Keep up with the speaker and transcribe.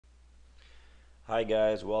Hi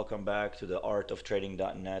guys, welcome back to the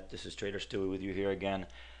artoftrading.net. This is Trader Stewie with you here again.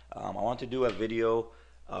 I want to do a video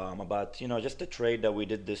about just the trade that we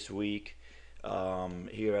did this week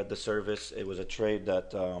here at the service. It was a trade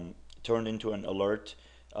that turned into an alert.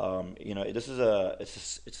 This is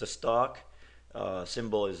it's a stock.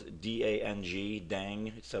 Symbol is DANG,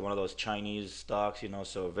 Dang. It's one of those Chinese stocks,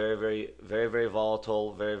 so very, very, very, very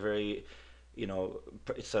volatile, very, very, you know,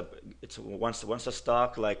 it's once a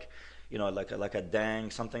stock like like a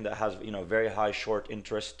Dang, something that has very high short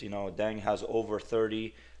interest. Dang has over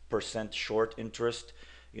 30% short interest.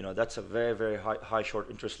 That's a very, very high short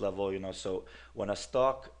interest level. So when a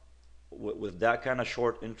stock with that kind of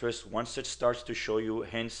short interest, once it starts to show you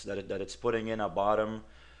hints that it's putting in a bottom,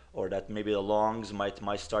 or that maybe the longs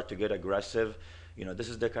might start to get aggressive, this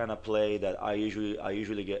is the kind of play that I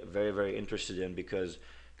usually get very, very interested in, because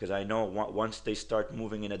I know once they start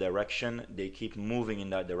moving in a direction, they keep moving in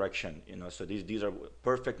that direction. So these are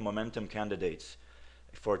perfect momentum candidates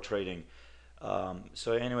for trading.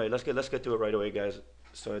 So anyway, let's get to it right away, guys.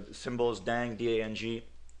 So the symbol is Dang, DANG.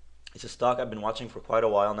 It's a stock I've been watching for quite a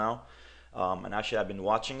while now, and actually I've been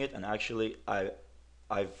watching it, and actually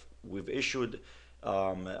we've issued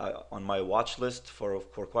on my watch list for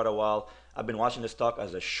quite a while. I've been watching the stock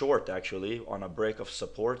as a short, actually, on a break of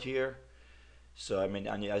support here. So I mean,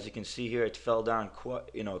 and as you can see here, it fell down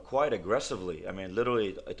quite aggressively. I mean,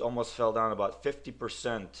 literally, it almost fell down about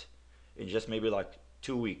 50% in just maybe like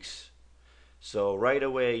 2 weeks. So right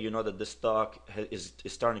away, you know that this stock is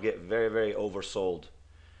starting to get very, very oversold.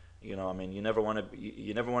 I mean, you never want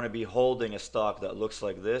to be holding a stock that looks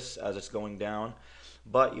like this as it's going down,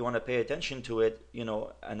 but you want to pay attention to it,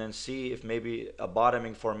 and then see if maybe a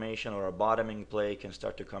bottoming formation or a bottoming play can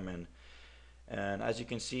start to come in. And as you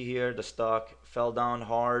can see here, the stock fell down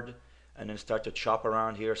hard and then start to chop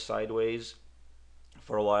around here sideways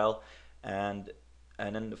for a while. And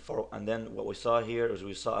then what we saw here is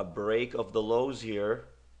we saw a break of the lows here,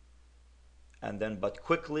 and then but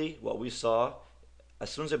quickly what we saw, as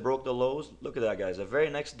soon as it broke the lows, look at that, guys. The very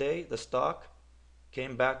next day, the stock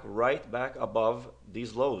came back right back above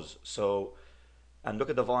these lows. So, and look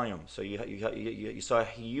at the volume. So you saw a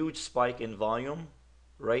huge spike in volume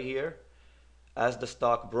right here as the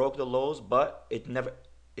stock broke the lows, but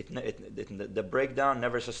the breakdown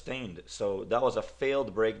never sustained. So that was a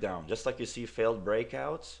failed breakdown. Just like you see failed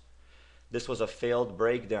breakouts, this was a failed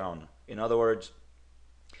breakdown. In other words,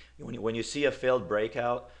 when you see a failed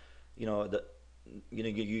breakout, you know the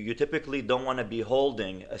you typically don't want to be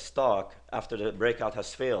holding a stock after the breakout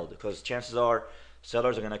has failed, because chances are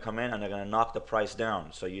sellers are going to come in and they're going to knock the price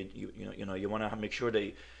down. So you want to make sure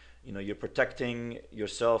that you're protecting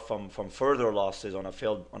yourself from further losses on a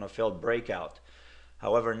failed breakout.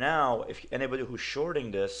 However, now if anybody who's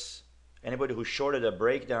shorting this, anybody who shorted a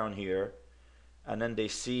breakdown here, and then they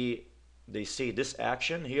see this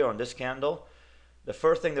action here on this candle, the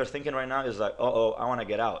first thing they're thinking right now is like, oh, I want to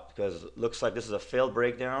get out, because it looks like this is a failed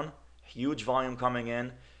breakdown, huge volume coming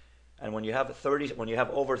in. And when you have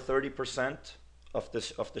over 30% of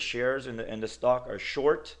the shares in the stock are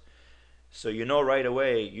short, so right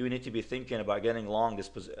away you need to be thinking about getting long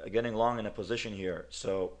in a position here.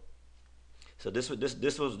 So this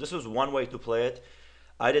was one way to play it.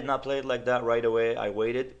 I did not play it like that right away. I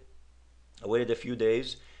waited a few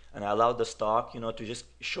days, and I allowed the stock, to just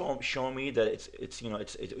show me that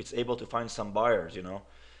it's able to find some buyers.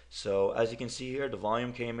 So as you can see here, the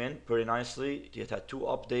volume came in pretty nicely. It had 2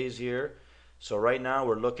 up days here. So right now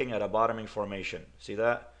we're looking at a bottoming formation. See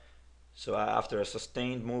that? So after a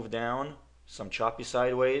sustained move down, some choppy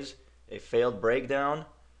sideways, a failed breakdown,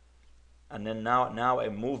 and then now a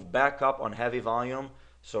move back up on heavy volume.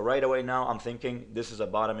 So right away now I'm thinking this is a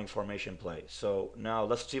bottoming formation play. So now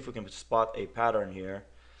let's see if we can spot a pattern here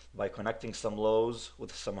by connecting some lows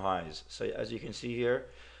with some highs. So as you can see here,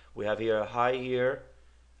 we have here a high here,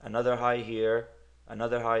 another high here,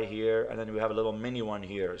 another high here, and then we have a little mini one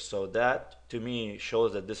here. So that to me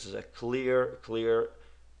shows that this is a clear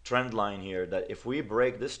trend line here, that if we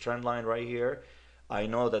break this trend line right here, I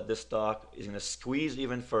know that this stock is going to squeeze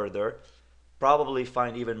even further, probably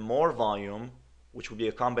find even more volume, which would be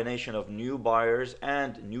a combination of new buyers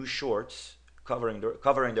and new shorts covering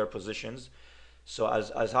their positions. So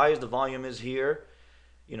as high as the volume is here,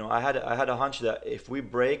 I had a hunch that if we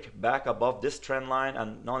break back above this trend line,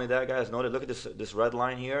 and not only that, guys, notice, look at this red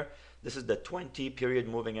line here. This is the 20 period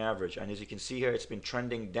moving average, and as you can see here, it's been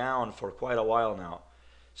trending down for quite a while now.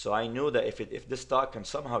 So I knew that if this stock can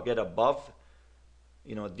somehow get above,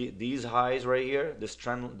 these highs right here, this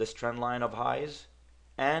trend line of highs,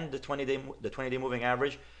 and the 20-day moving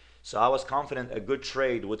average, so I was confident a good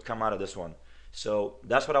trade would come out of this one. So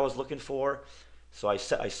that's what I was looking for. So I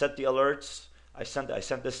set the alerts. I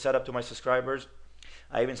sent this setup to my subscribers.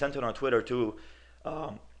 I even sent it on Twitter too.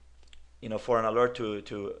 Um, for an alert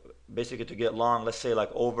to basically to get long, let's say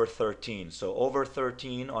like over 13. So over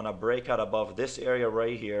 13 on a breakout above this area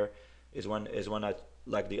right here is when I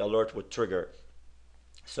like the alert would trigger.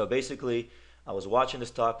 So basically, I was watching the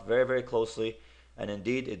stock very, very closely, and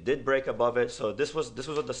indeed it did break above it. So this was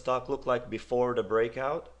what the stock looked like before the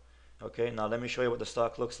breakout. Okay, now let me show you what the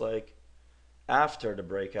stock looks like after the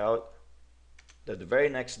breakout. The very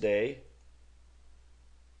next day.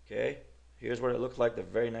 Okay, here's what it looked like the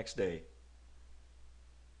very next day.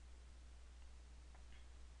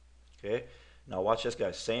 Okay, now watch this,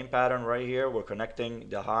 guys. Same pattern right here. We're connecting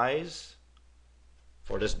the highs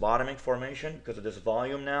for this bottoming formation because of this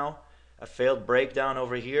volume now. A failed breakdown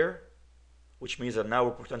over here, which means that now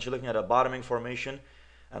we're potentially looking at a bottoming formation.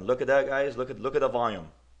 And look at that, guys. Look at the volume.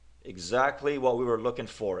 Exactly what we were looking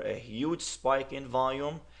for. A huge spike in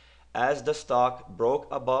volume as the stock broke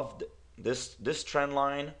above this trend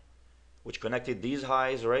line, which connected these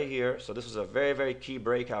highs right here. So this was a very, very key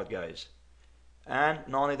breakout, guys. And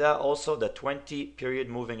not only that, also the 20 period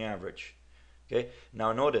moving average. Okay,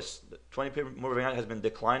 now notice the 20 period moving average has been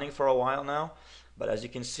declining for a while now, but as you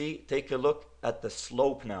can see, take a look at the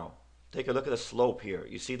slope now. Take a look at the slope here.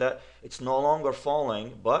 You see that it's no longer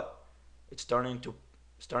falling, but it's starting to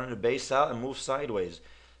base out and move sideways.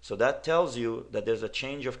 So that tells you that there's a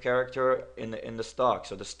change of character in the stock.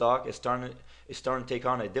 So the stock is starting to take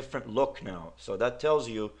on a different look now. So that tells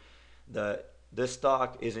you that this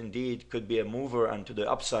stock is indeed could be a mover and to the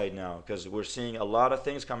upside now, because we're seeing a lot of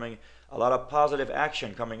things coming, a lot of positive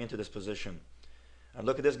action coming into this position. And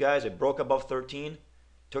look at this, guys. It broke above 13,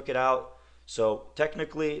 took it out. So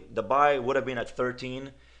technically the buy would have been at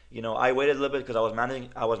 13. I waited a little bit because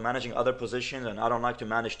I was managing other positions, and I don't like to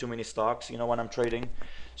manage too many stocks, when I'm trading.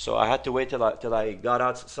 So I had to wait till I got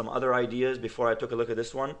out some other ideas before I took a look at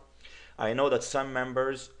this one. I know that some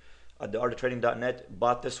members at the arttrading.net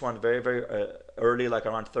bought this one very, very early, like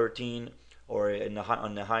around 13 or in the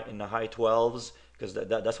high 12s, because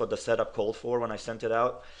that's what the setup called for when I sent it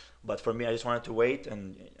out. But for me, I just wanted to wait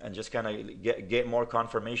and just kind of get more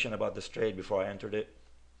confirmation about this trade before I entered it.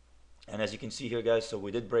 And as you can see here, guys, so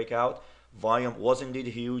we did break out. Volume was indeed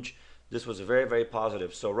huge. This was very, very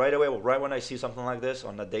positive. So right away, right when I see something like this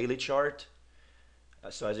on the daily chart,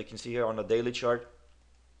 so as you can see here on the daily chart,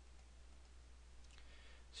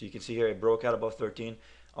 so you can see here it broke out above 13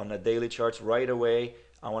 on the daily charts right away.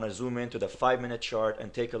 I want to zoom into the 5-minute chart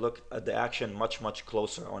and take a look at the action much, much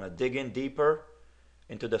closer. I want to dig in deeper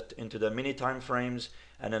into the mini time frames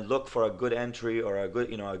and then look for a good entry or a good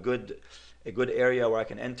area where I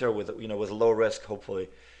can enter with with low risk, hopefully.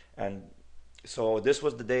 And so this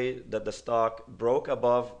was the day that the stock broke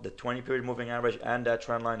above the 20 period moving average and that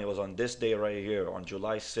trend line. It was on this day right here on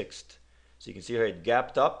July 6th. So you can see here it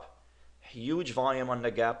gapped up. Huge volume on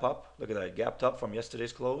the gap up. Look at that, it gapped up from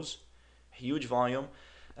yesterday's close. Huge volume,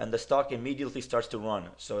 and the stock immediately starts to run.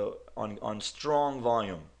 So on strong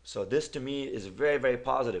volume. So this to me is very, very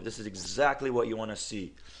positive. This is exactly what you want to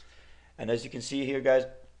see. And as you can see here, guys,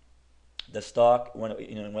 the stock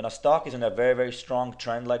when a stock is in a very, very strong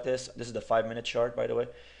trend like this is the 5-minute chart, by the way.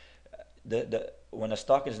 When a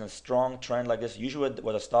stock is in a strong trend like this, usually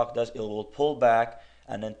what a stock does, it will pull back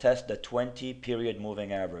and then test the 20 period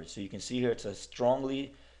moving average. So you can see here it's a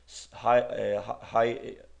strongly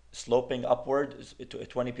high sloping upward to a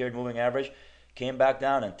 20 period moving average, came back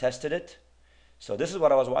down and tested it. So this is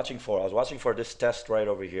what I was watching for. I was watching for this test right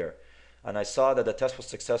over here, and I saw that the test was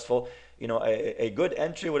successful. A good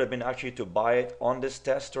entry would have been actually to buy it on this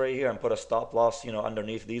test right here and put a stop loss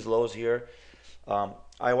underneath these lows here.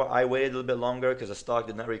 I waited a little bit longer because the stock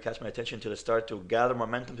did not really catch my attention to the start to gather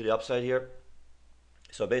momentum to the upside here.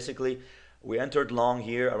 So basically, we entered long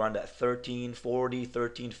here around that 1340,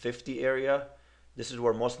 1350 area. This is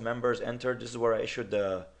where most members entered. This is where I issued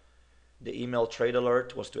the email trade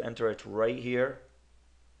alert, was to enter it right here.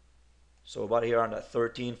 So about here on that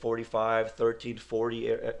 1345,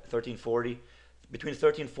 1340, between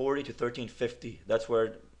 1340 to 1350. That's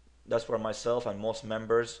where myself and most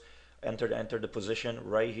members entered the position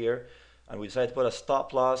right here, and we decided to put a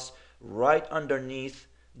stop loss right underneath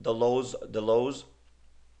the lows.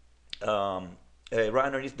 Right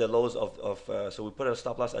underneath the lows so we put a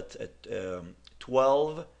stop loss at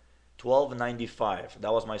 12.95.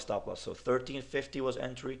 That was my stop loss. So 1350 was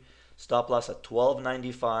entry, stop loss at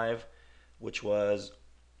 12.95, which was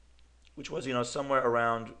somewhere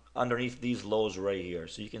around underneath these lows right here.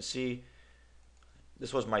 So you can see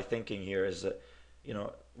this was my thinking here, is that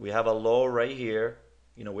we have a low right here.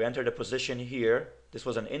 We entered a position here. This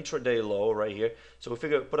was an intraday low right here. So we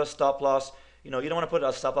figured put a stop loss you don't want to put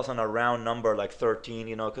a stop loss on a round number like 13,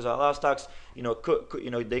 because a lot of stocks,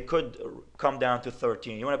 they could come down to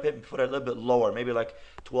 13. You want to put it a little bit lower, maybe like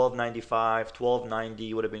 12.95,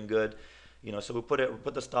 12.90 would have been good. So we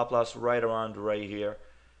put the stop loss right around right here,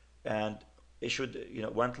 and it should,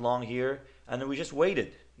 went long here, and then we just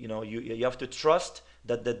waited. You have to trust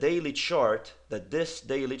that the daily chart,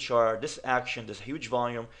 this action, this huge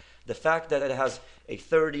volume, the fact that it has a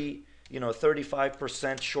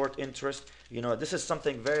 35% short interest, this is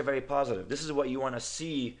something very, very positive. This is what you want to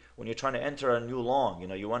see when you're trying to enter a new long.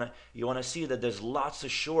 You want to see that there's lots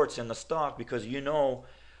of shorts in the stock, because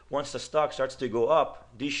once the stock starts to go up,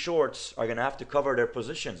 these shorts are going to have to cover their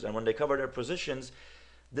positions, and when they cover their positions,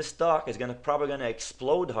 this stock is probably going to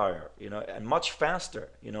explode higher, and much faster,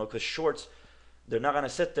 because shorts, they're not going to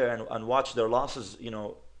sit there and watch their losses,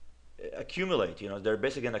 accumulate. They're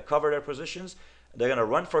basically going to cover their positions. They're going to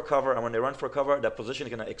run for cover, and when they run for cover, that position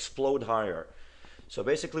is going to explode higher. So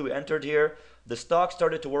basically, we entered here. The stock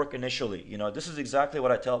started to work initially. This is exactly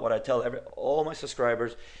what I tell all my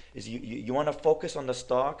subscribers is you want to focus on the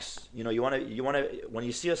stocks. You want to when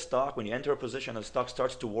you see a stock, when you enter a position, and the stock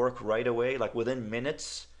starts to work right away, like within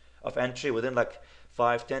minutes of entry, within like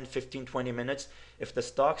 5, 10, 15, 20 minutes, if the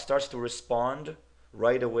stock starts to respond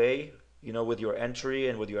right away, with your entry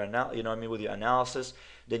and with your with your analysis,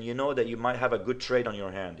 then you know that you might have a good trade on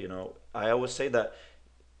your hand. I always say that,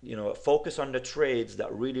 focus on the trades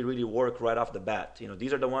that really, really work right off the bat.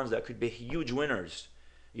 These are the ones that could be huge winners.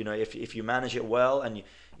 If you manage it well, and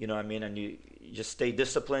and you just stay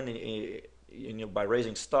disciplined, by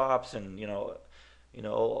raising stops, and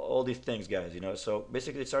all these things, guys. So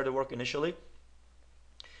basically, it started to work initially.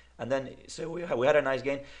 And then, so we had a nice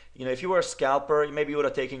gain. If you were a scalper, maybe you would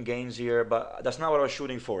have taken gains here, but that's not what I was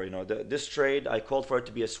shooting for. This trade, I called for it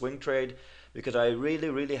to be a swing trade, because I really,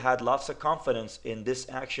 really had lots of confidence in this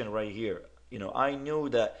action right here. I knew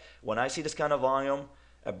that when I see this kind of volume,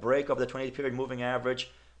 a break of the 20 period moving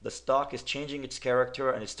average, the stock is changing its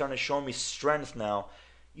character, and it's starting to show me strength now.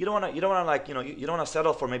 You don't want to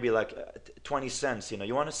settle for maybe like 20 cents.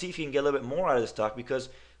 You want to see if you can get a little bit more out of the stock, because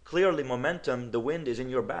clearly momentum, the wind is in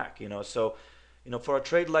your back. So for a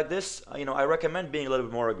trade like this, I recommend being a little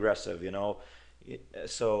bit more aggressive.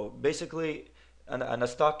 So basically, and the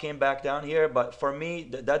stock came back down here, but for me,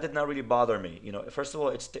 that did not really bother me. First of all,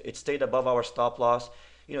 it stayed above our stop loss.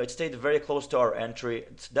 It stayed very close to our entry.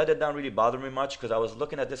 That did not really bother me much, because I was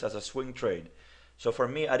looking at this as a swing trade. So for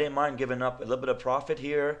me, I didn't mind giving up a little bit of profit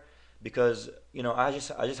here, because I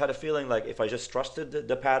just had a feeling like if I just trusted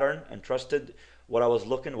the pattern, and trusted what I was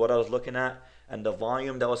looking at, and the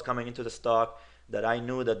volume that was coming into the stock, that I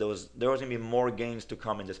knew that there was going to be more gains to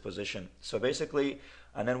come in this position. So basically,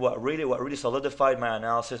 and then what really solidified my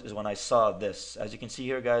analysis is when I saw this. As you can see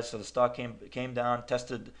here, guys, so the stock came down,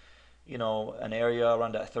 tested an area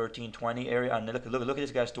around that 1320 area, and look at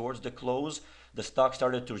this, guys. Towards the close, the stock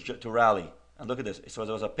started to rally, and look at this. So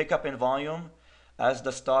there was a pickup in volume as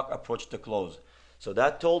the stock approached the close. So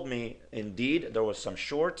that told me, indeed, there was some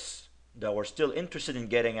shorts that were still interested in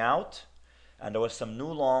getting out, and there was some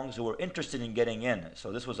new longs who were interested in getting in.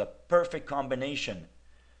 So this was a perfect combination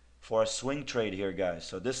for a swing trade here, guys.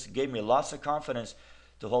 So this gave me lots of confidence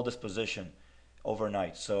to hold this position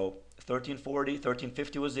overnight. So 1340,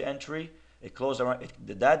 1350 was the entry. It closed around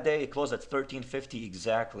that day. It closed at 1350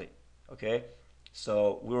 exactly. Okay,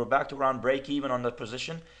 so we were back to around break even on the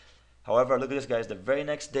position. However, look at this, guys. The very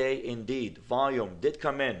next day, indeed, volume did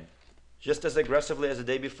come in just as aggressively as the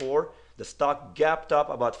day before. The stock gapped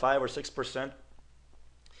up about 5 or 6%,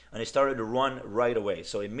 and it started to run right away.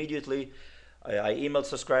 So immediately, I emailed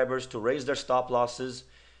subscribers to raise their stop losses,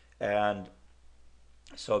 and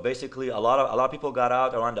so basically a lot of people got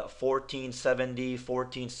out around that 1470,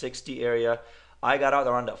 1460 area. I got out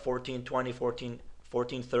around that 1420,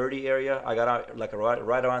 1430 area. I got out like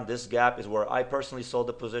right around this gap is where I personally sold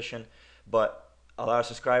the position, but a lot of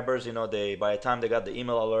subscribers, by the time they got the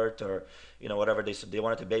email alert, or whatever, they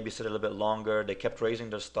wanted to babysit a little bit longer. They kept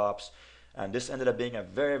raising their stops, and this ended up being a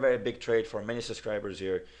very, very big trade for many subscribers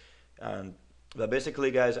here. But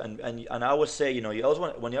basically, guys, and I would say, you always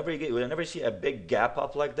want, whenever you see a big gap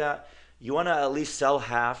up like that, you want to at least sell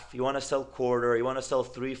half, you want to sell quarter, you want to sell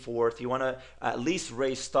 3/4, you want to at least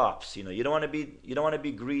raise stops. You don't want to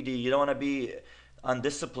be greedy, you don't want to be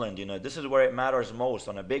undisciplined. This is where it matters most.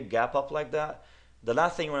 On a big gap up like that, the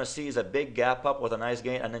last thing you want to see is a big gap up with a nice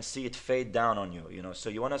gain, and then see it fade down on you.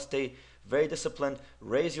 So you want to stay very disciplined,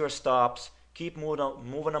 raise your stops, keep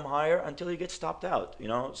moving them higher until you get stopped out.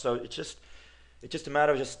 So it's just a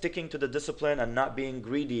matter of just sticking to the discipline and not being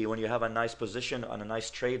greedy when you have a nice position on a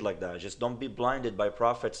nice trade like that. Just don't be blinded by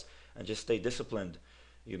profits, and just stay disciplined.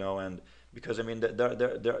 you know, and because I mean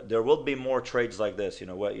there will be more trades like this, you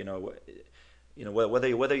know, what you know, whether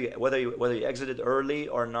you exited early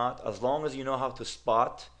or not, as long as you know how to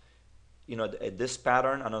spot, you know, this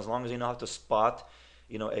pattern, and as long as you know how to spot,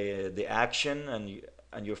 you know, the action,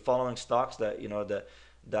 and you're following stocks that, you know,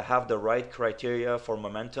 that have the right criteria for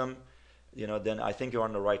momentum, you know, then I think you're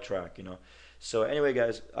on the right track, you know. So anyway,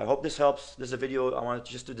 guys, I hope this helps. This is a video I wanted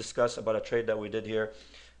just to discuss about a trade that we did here.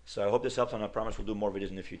 So I hope this helps, and I promise we'll do more videos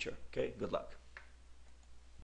in the future. Okay, good luck.